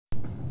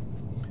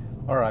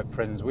Alright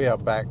friends, we are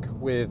back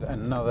with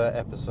another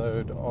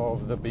episode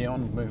of the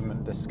Beyond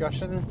Movement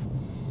discussion.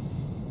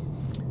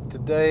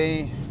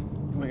 Today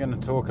we're going to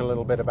talk a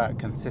little bit about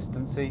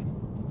consistency.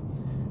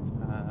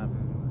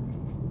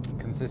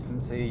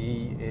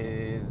 Consistency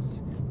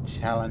is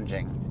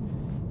challenging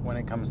when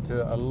it comes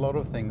to a lot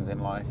of things in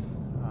life,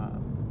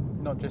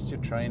 not just your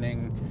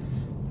training,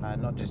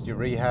 not just your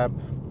rehab,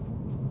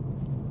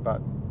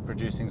 but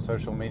producing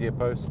social media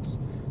posts.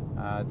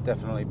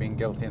 Definitely been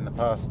guilty in the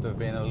past of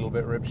being a little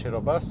bit rip shit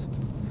or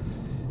bust,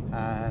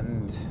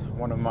 and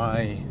one of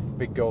my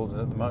big goals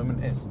at the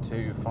moment is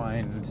to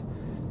find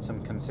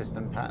some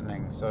consistent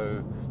patterning,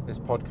 so this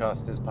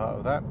podcast is part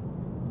of that.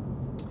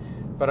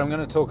 But I'm going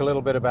to talk a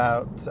little bit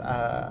about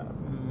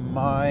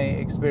my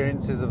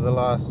experiences of the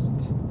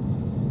last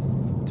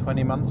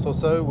 20 months or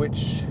so,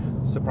 which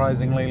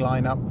surprisingly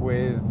line up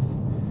with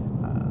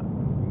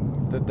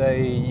the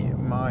day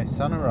my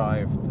son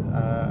arrived,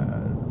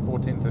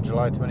 14th of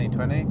July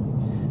 2020,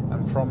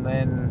 and from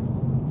then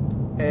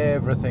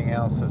everything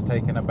else has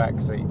taken a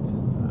backseat.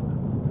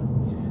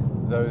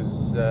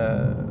 Those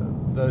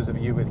of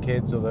you with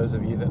kids, or those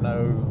of you that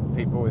know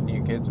people with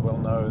new kids, will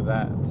know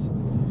that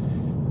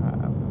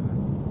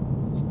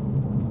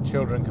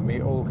children can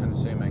be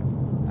all-consuming,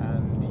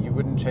 and you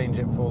wouldn't change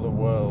it for the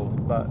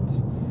world, but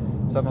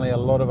suddenly a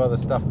lot of other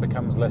stuff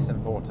becomes less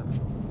important.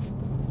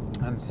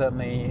 And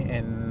certainly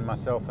in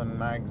myself and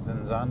Mags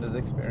and Xander's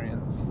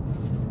experience,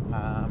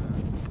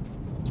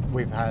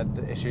 we've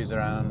had issues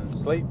around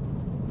sleep,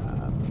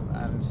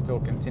 and still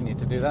continue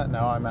to do that.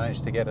 Now I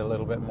managed to get a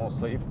little bit more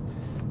sleep.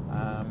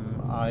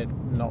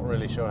 I'm not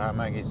really sure how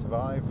Maggie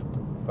survived,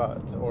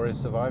 or is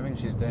surviving.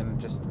 She's doing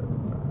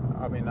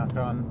I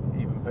can't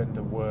even put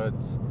into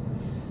words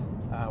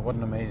what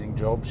an amazing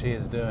job she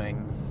is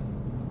doing,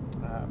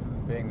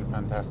 being the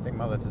fantastic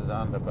mother to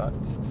Xander. But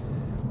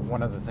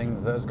one of the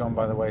things that has gone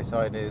by the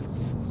wayside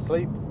is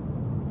sleep,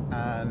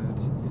 and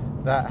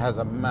that has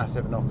a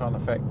massive knock-on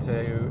effect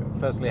to,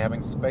 firstly,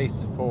 having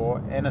space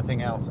for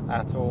anything else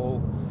at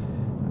all,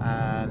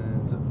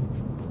 and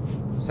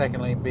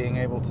secondly, being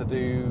able to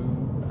do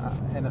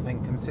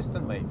anything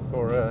consistently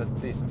for a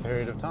decent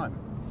period of time.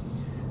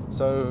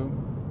 So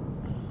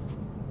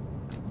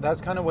that's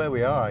kind of where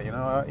we are.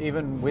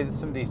 Even with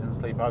some decent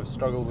sleep, I've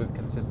struggled with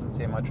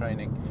consistency in my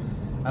training,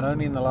 and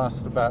only in the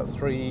last about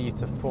 3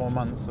 to 4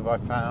 months have I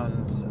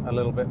found a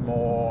little bit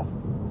more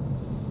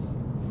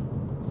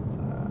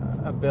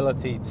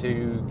ability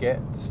to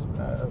get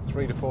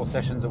 3 to 4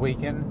 sessions a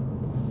week in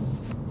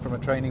from a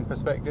training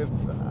perspective.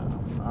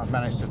 I've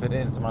managed to fit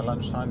it into my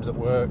lunch times at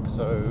work,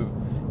 so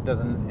it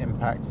doesn't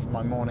impact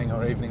my morning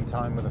or evening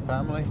time with the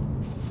family.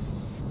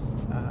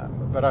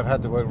 But I've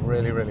had to work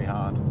really, really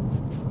hard.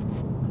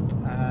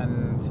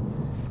 And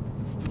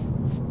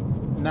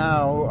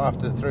now,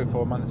 after 3 or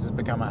 4 months, it's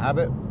become a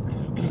habit,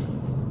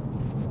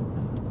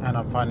 and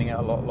I'm finding it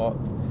a lot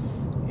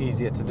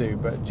easier to do.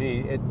 But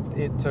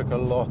it took a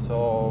lot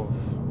of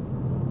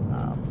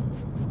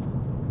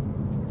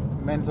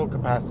mental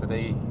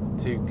capacity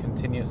to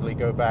continuously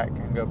go back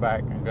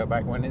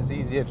when it's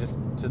easier just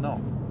to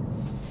not.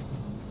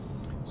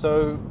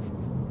 So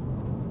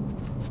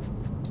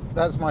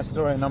that's my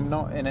story, and I'm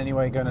not in any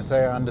way going to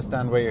say I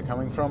understand where you're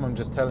coming from. I'm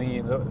just telling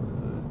you that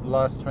the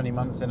last 20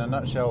 months in a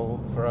nutshell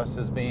for us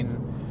has been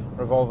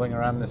revolving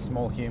around this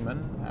small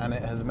human, and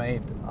it has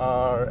made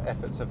our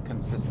efforts of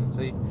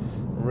consistency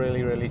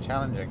really, really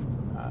challenging.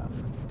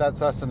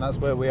 That's us, and that's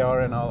where we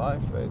are in our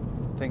life.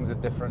 Things are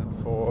different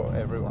for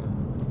everyone.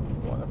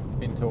 I've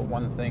been taught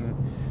one thing.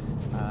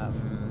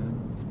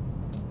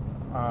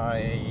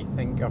 I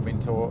think I've been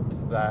taught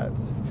that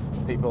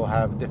people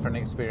have different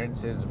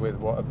experiences with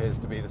what appears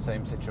to be the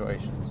same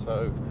situation.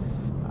 So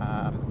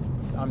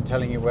I'm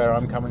telling you where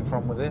I'm coming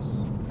from with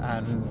this,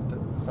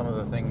 and some of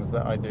the things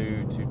that I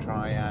do to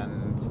try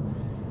and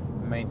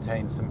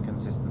maintain some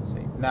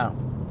consistency. Now,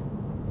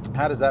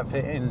 how does that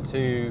fit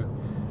into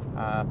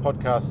a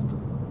podcast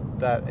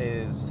that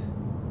is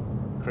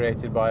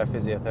created by a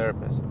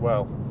physiotherapist?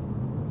 Well,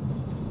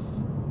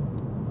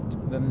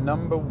 the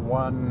number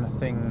one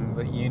thing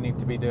that you need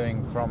to be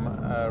doing from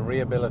a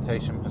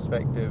rehabilitation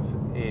perspective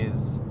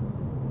is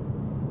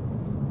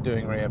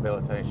doing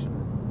rehabilitation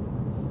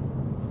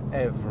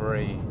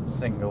every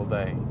single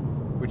day,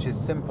 which is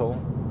simple,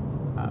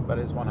 but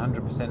it's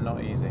 100%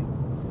 not easy.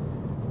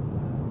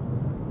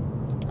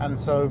 And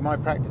so my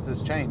practice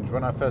has changed.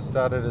 When I first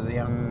started as a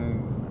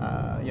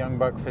young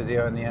buck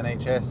physio in the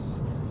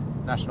NHS,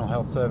 National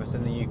Health Service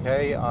in the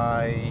UK,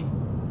 I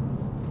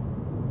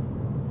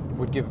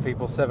would give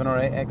people 7 or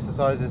 8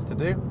 exercises to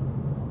do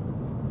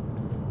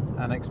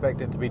and expect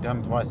it to be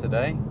done twice a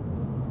day,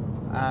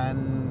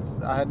 and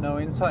I had no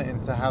insight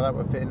into how that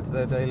would fit into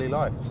their daily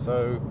life.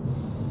 So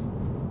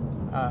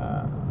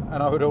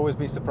and I would always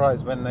be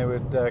surprised when they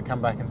would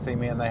come back and see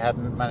me and they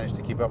hadn't managed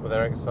to keep up with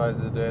their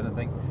exercises or do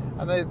anything,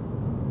 and they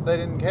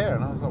didn't care.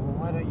 And I was like, well,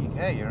 why don't you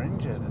care? You're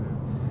injured. And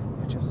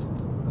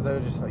they were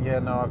just like, yeah,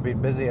 no, I've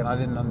been busy. And I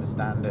didn't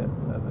understand it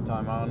at the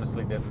time. I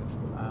honestly didn't.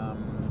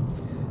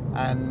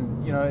 And,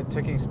 it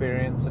took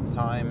experience and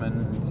time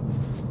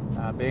and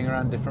being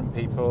around different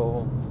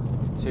people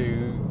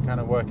to kind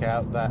of work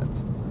out that,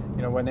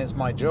 when it's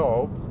my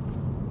job,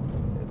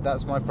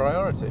 that's my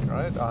priority,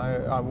 right?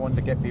 I want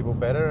to get people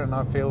better, and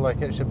I feel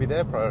like it should be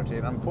their priority.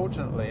 And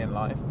unfortunately in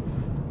life,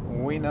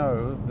 we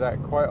know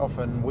that quite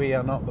often we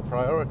are not the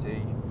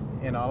priority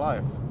in our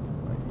life.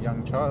 A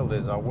young child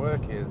is, our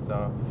work is,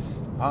 our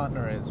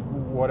partner is,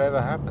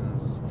 whatever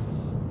happens.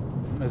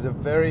 There's a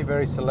very,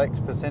 very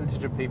select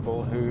percentage of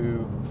people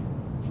who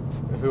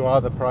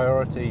are the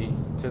priority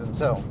to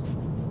themselves.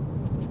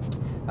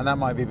 And that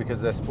might be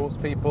because they're sports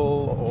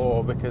people,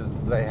 or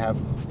because they have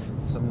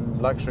some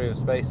luxury of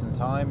space and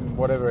time,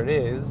 whatever it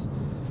is.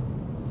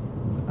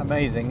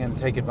 Amazing, and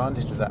take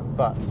advantage of that.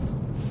 But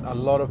a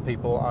lot of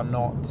people are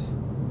not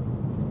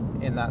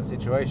in that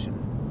situation.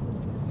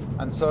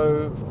 And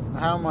so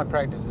how my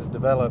practice has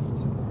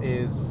developed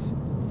is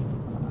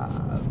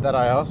that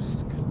I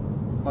ask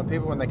my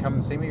people when they come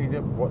and see me,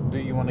 what do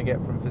you want to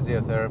get from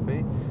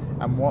physiotherapy,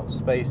 and what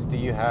space do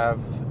you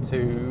have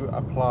to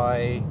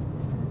apply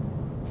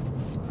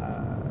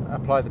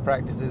the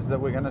practices that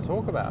we're going to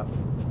talk about.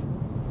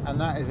 And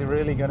that is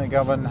really going to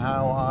govern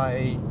how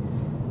I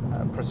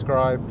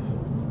prescribe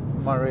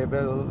my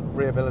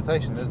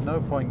rehabilitation. There's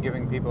no point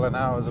giving people an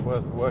hour's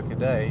worth of work a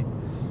day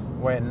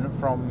when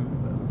from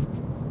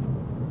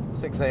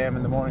 6 a.m.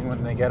 in the morning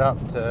when they get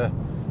up to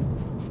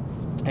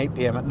 8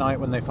 p.m. at night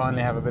when they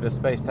finally have a bit of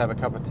space to have a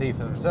cup of tea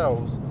for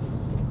themselves,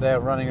 they're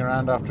running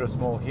around after a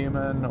small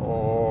human,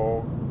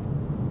 or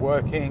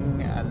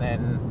working and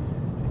then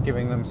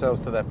giving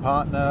themselves to their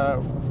partner,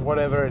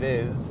 whatever it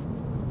is.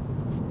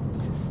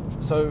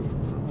 So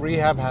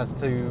rehab has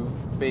to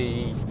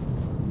be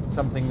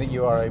something that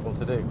you are able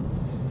to do.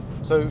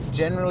 So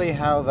generally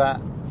how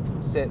that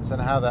sits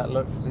and how that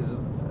looks is,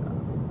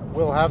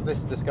 we'll have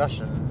this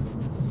discussion,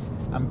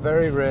 and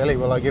very rarely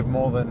will I give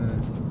more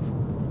than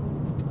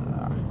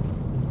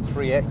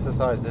 3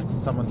 exercises to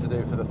someone to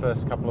do for the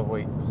first couple of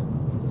weeks.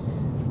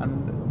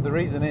 And the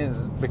reason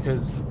is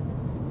because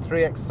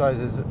 3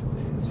 exercises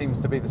seems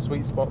to be the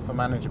sweet spot for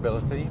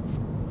manageability.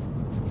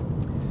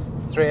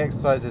 3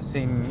 exercises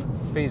seem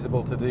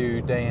feasible to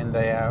do day in,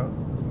 day out.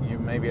 You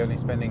may be only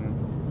spending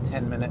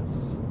 10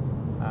 minutes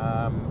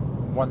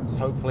once,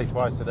 hopefully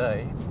twice a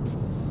day.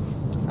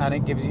 And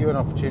it gives you an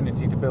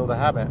opportunity to build a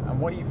habit. And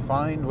what you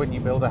find when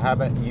you build a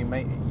habit and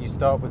you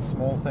start with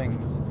small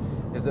things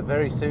is that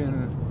very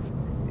soon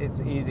it's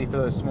easy for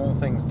those small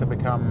things to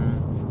become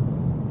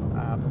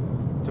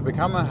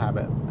a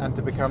habit and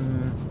to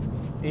become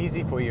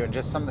easy for you and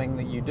just something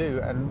that you do.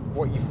 And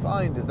what you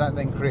find is that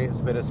then creates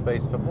a bit of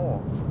space for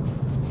more.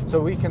 So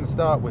we can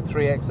start with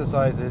 3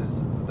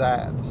 exercises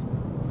that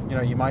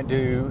you might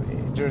do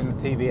during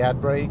the TV ad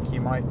break.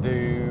 You might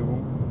do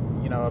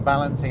a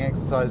balancing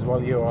exercise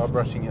while you are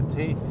brushing your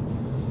teeth.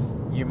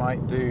 You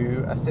might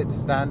do a sit to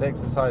stand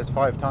exercise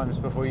 5 times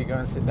before you go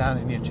and sit down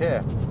in your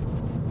chair.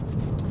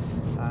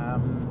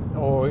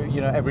 Or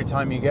every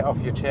time you get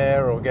off your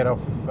chair, or get off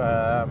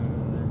the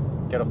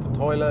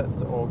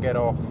toilet, or get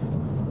off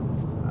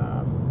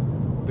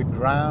the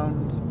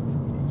ground,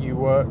 you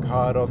work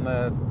hard on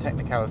the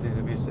technicalities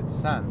of your sit to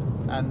stand.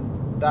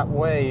 And that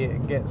way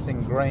it gets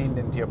ingrained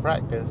into your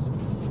practice,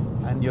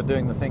 and you're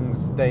doing the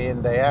things day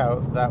in, day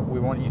out that we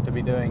want you to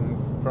be doing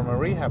from a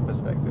rehab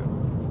perspective.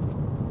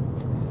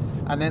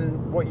 And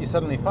then what you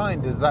suddenly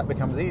find is that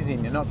becomes easy,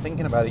 and you're not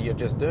thinking about it, you're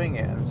just doing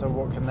it. And so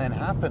what can then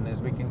happen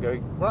is we can go,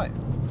 right,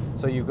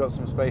 so you've got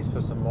some space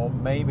for some more,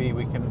 maybe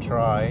we can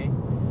try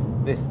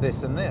this,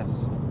 this and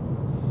this.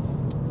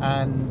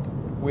 And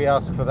we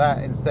ask for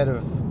that instead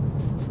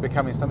of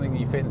becoming something that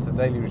you fit into the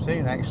daily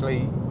routine.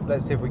 Actually,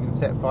 let's see if we can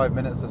set 5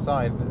 minutes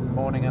aside in the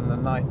morning and the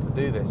night to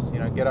do this.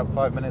 Get up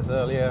 5 minutes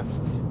earlier,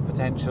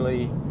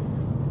 potentially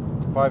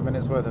 5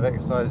 minutes worth of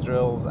exercise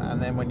drills, and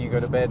then when you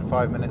go to bed,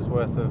 5 minutes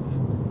worth of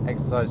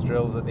exercise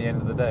drills at the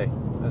end of the day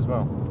as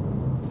well.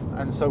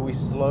 And so we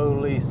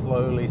slowly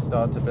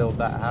start to build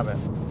that habit.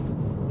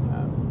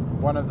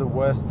 One of the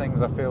worst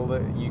things I feel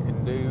that you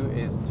can do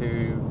is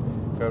to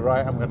go,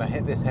 right, I'm going to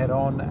hit this head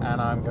on,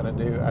 and I'm going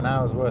to do an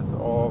hour's worth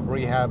of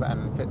rehab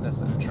and fitness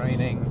and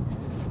training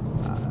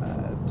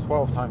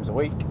 12 times a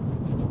week.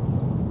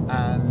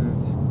 And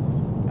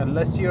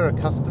unless you're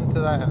accustomed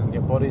to that and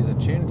your body's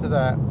attuned to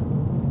that,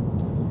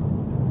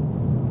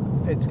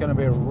 it's going to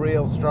be a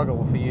real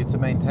struggle for you to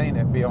maintain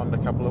it beyond a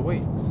couple of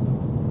weeks.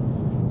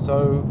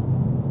 So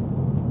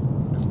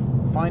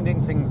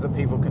finding things that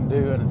people can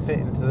do and fit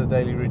into the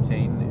daily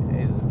routine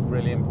is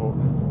really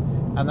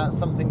important. And that's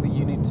something that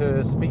you need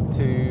to speak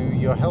to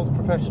your health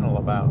professional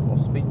about, or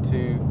speak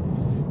to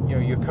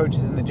your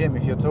coaches in the gym.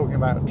 If you're talking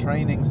about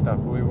training stuff,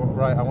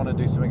 I want to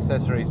do some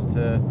accessories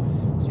to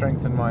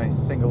strengthen my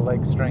single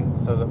leg strength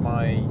so that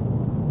my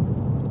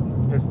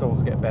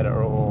pistols get better,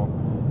 or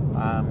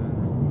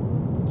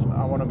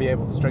I want to be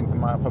able to strengthen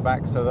my upper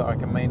back so that I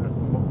can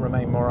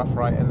remain more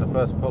upright in the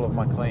first pull of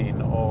my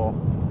clean, or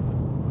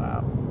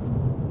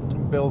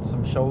build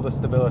some shoulder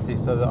stability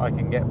so that I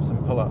can get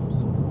some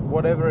pull-ups.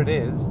 Whatever it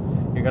is,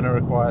 you're going to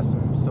require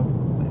some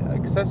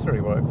accessory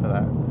work for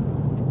that.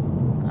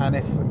 And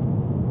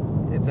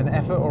it's an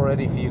effort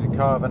already for you to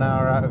carve an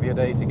hour out of your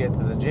day to get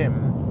to the gym.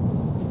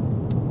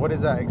 What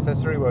is that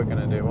accessory work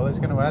going to do? Well, it's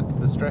going to add to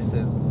the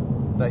stresses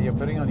that you're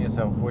putting on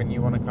yourself when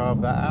you want to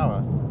carve that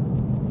hour.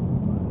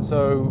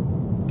 So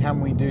can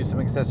we do some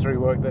accessory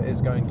work that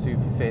is going to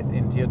fit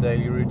into your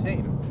daily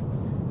routine?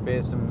 Be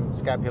it some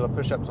scapular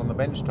push-ups on the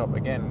bench top,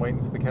 again,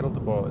 waiting for the kettle to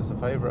boil. It's a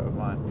favourite of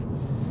mine.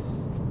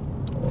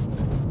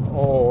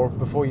 Or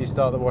before you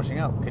start the washing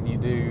up, can you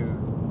do,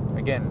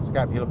 again,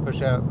 scapular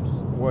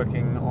push-ups,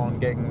 working on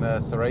getting the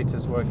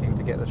serratus working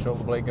to get the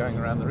shoulder blade going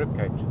around the rib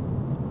cage?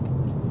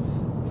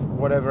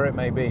 Whatever it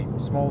may be,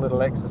 small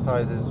little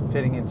exercises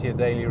fitting into your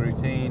daily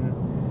routine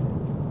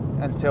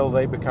until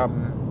they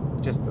become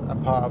just a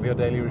part of your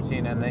daily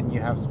routine, and then you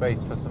have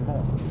space for some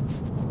more,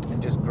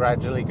 and just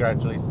gradually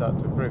start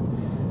to improve.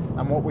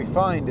 And what we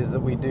find is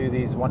that we do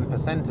these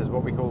 1%ers,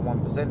 what we call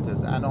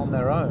 1%ers, and on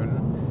their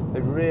own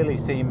they really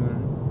seem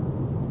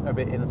a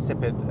bit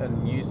insipid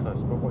and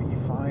useless. But what you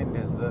find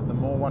is that the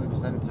more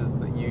 1%ers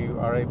that you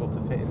are able to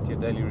fit into your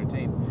daily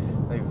routine,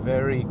 they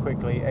very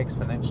quickly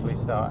exponentially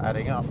start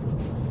adding up.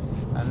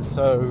 And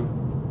so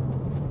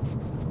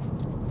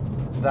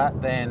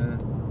that then,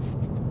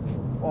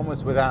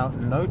 almost without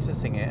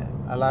noticing it,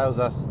 allows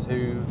us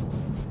to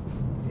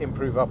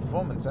improve our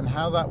performance. And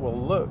how that will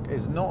look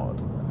is not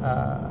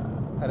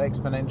an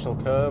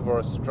exponential curve or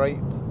a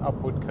straight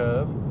upward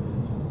curve.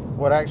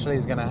 What actually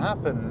is going to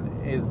happen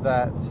is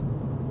that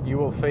you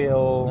will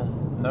feel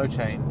no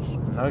change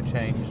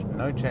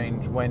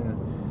when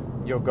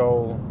your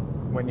goal,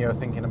 when you're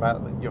thinking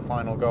about your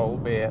final goal,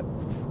 be it,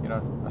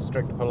 a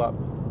strict pull-up,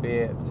 be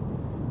it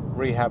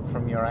rehab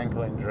from your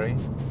ankle injury,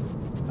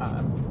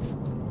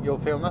 you'll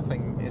feel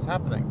nothing is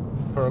happening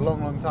for a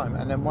long time.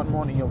 And then one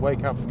morning you'll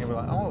wake up and you'll be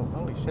like, oh,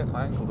 holy shit,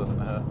 my ankle doesn't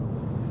hurt.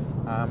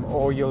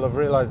 Or you'll have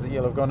realised that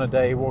you'll have gone a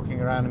day walking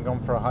around and gone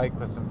for a hike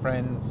with some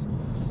friends,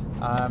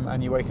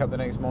 and you wake up the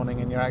next morning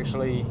and you're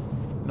actually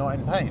not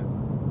in pain.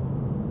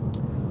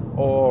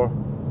 Or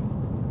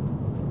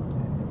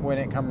when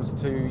it comes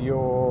to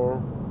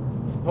your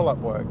pull-up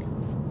work,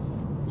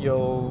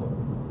 you'll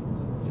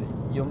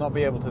not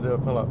be able to do a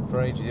pull-up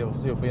for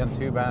ages. You'll be on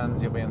two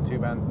bands,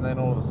 and then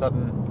all of a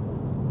sudden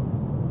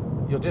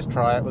you'll just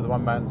try it with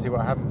one band, see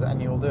what happens,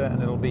 and you'll do it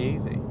and it'll be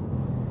easy.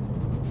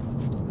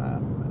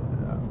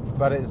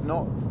 But it's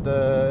not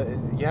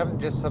you haven't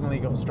just suddenly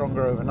got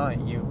stronger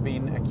overnight. You've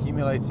been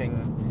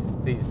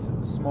accumulating these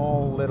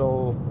small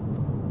little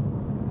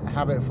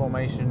habit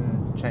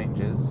formation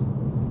changes,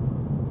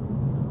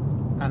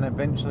 and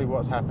eventually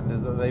what's happened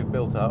is that they've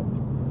built up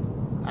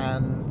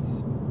and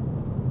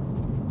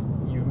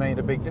you've made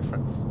a big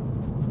difference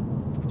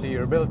to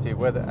your ability,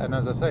 and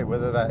as I say,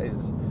 whether that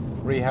is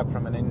rehab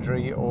from an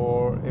injury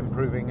or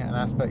improving an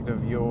aspect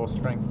of your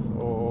strength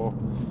or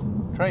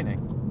training.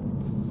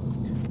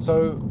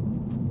 So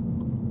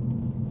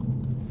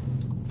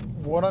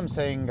what I'm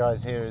saying,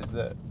 guys, here is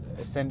that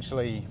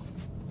essentially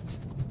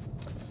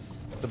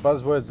the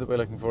buzzwords that we're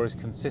looking for is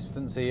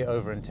consistency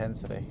over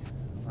intensity.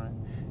 Right?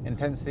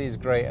 Intensity is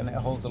great and it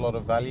holds a lot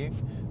of value,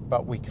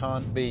 but we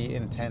can't be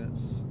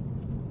intense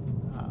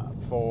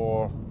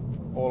for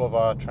all of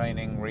our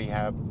training,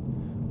 rehab,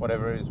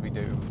 whatever it is we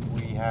do.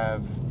 We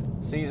have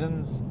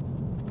seasons,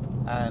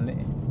 and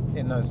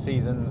in those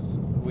seasons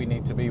we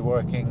need to be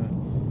working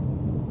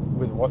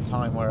with what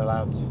time we're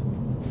allowed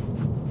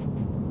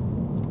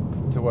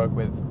to work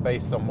with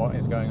based on what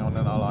is going on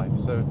in our life.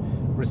 So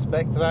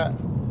respect that,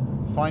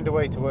 find a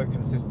way to work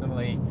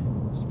consistently,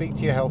 speak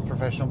to your health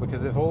professional,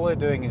 because if all they're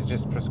doing is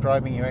just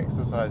prescribing you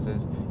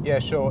exercises, yeah,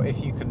 sure,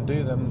 if you can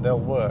do them, they'll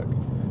work.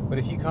 But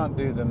if you can't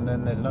do them,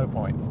 then there's no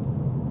point.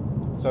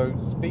 So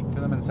speak to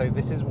them and say,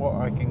 this is what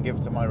I can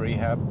give to my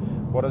rehab.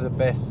 What are the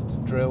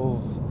best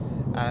drills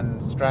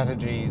and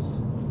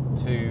strategies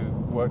to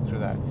work through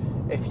that?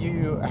 If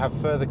you have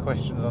further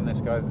questions on this,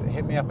 guys,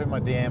 hit me up in my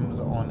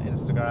DMs on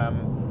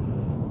Instagram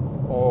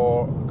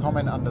or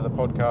comment under the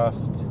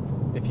podcast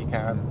if you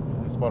can.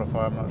 On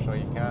Spotify, I'm not sure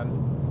you can.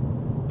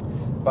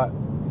 But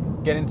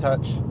get in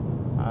touch.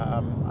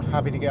 I'm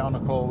happy to get on a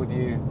call with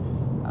you.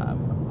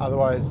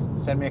 Otherwise,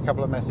 send me a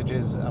couple of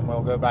messages and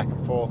we'll go back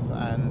and forth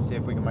and see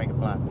if we can make a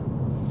plan.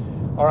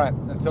 All right,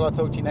 until I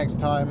talk to you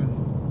next time,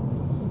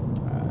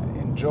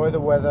 enjoy the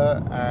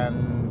weather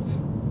and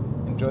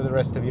enjoy the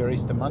rest of your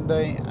Easter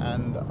Monday,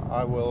 and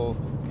I will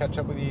catch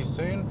up with you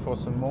soon for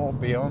some more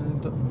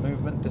Beyond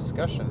Movement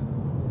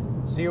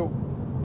discussion. See you.